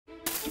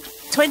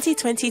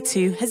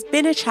2022 has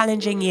been a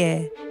challenging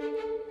year.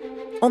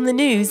 On the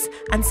news,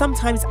 and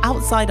sometimes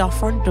outside our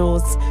front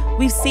doors,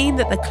 we've seen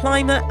that the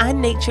climate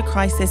and nature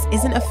crisis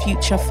isn't a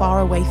future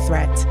faraway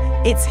threat.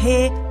 It's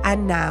here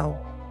and now.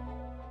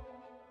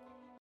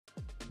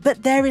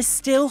 But there is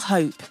still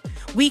hope.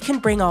 We can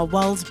bring our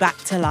world back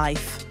to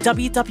life.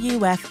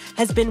 WWF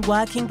has been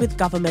working with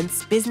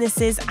governments,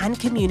 businesses and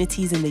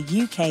communities in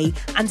the UK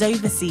and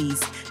overseas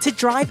to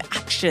drive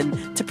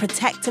action to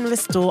protect and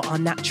restore our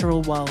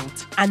natural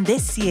world. And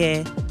this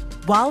year,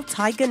 wild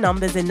tiger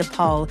numbers in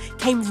Nepal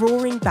came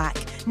roaring back,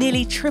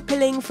 nearly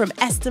tripling from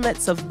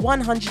estimates of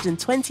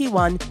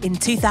 121 in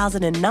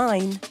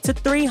 2009 to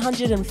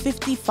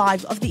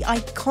 355 of the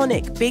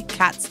iconic big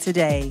cats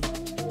today.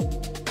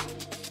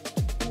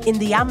 In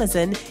the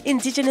Amazon,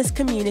 indigenous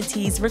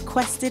communities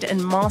requested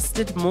and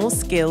mastered more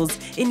skills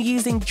in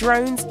using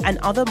drones and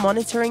other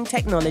monitoring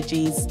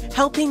technologies,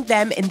 helping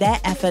them in their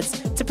efforts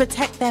to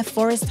protect their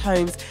forest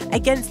homes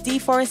against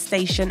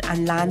deforestation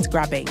and land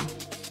grabbing.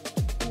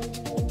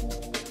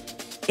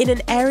 In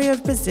an area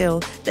of Brazil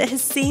that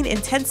has seen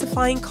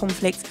intensifying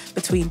conflict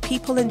between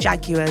people and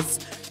jaguars,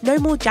 no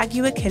more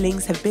jaguar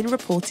killings have been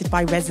reported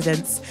by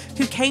residents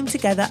who came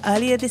together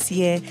earlier this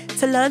year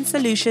to learn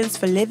solutions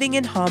for living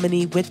in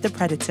harmony with the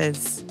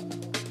predators.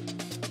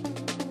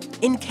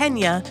 In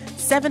Kenya,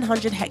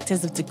 700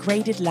 hectares of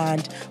degraded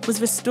land was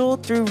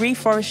restored through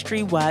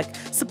reforestry work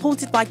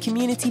supported by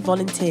community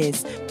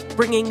volunteers,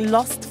 bringing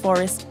lost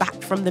forests back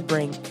from the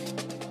brink.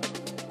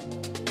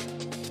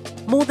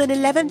 More than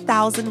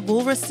 11,000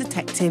 walrus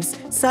detectives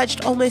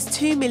searched almost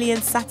 2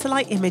 million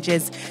satellite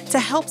images to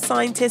help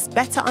scientists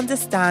better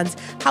understand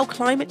how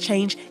climate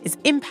change is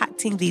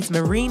impacting these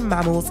marine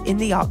mammals in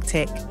the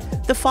Arctic,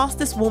 the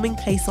fastest warming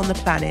place on the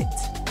planet.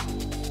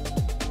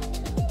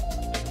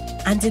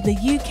 And in the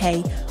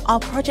UK, our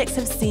projects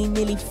have seen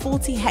nearly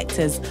 40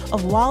 hectares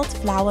of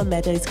wildflower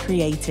meadows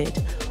created,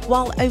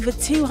 while over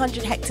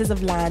 200 hectares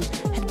of land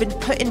had been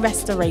put in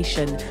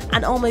restoration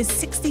and almost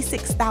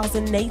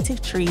 66,000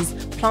 native trees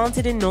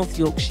planted in North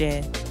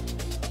Yorkshire.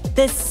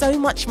 There's so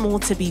much more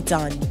to be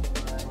done.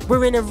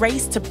 We're in a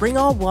race to bring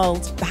our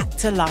world back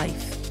to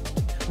life.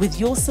 With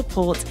your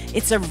support,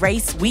 it's a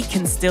race we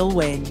can still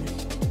win.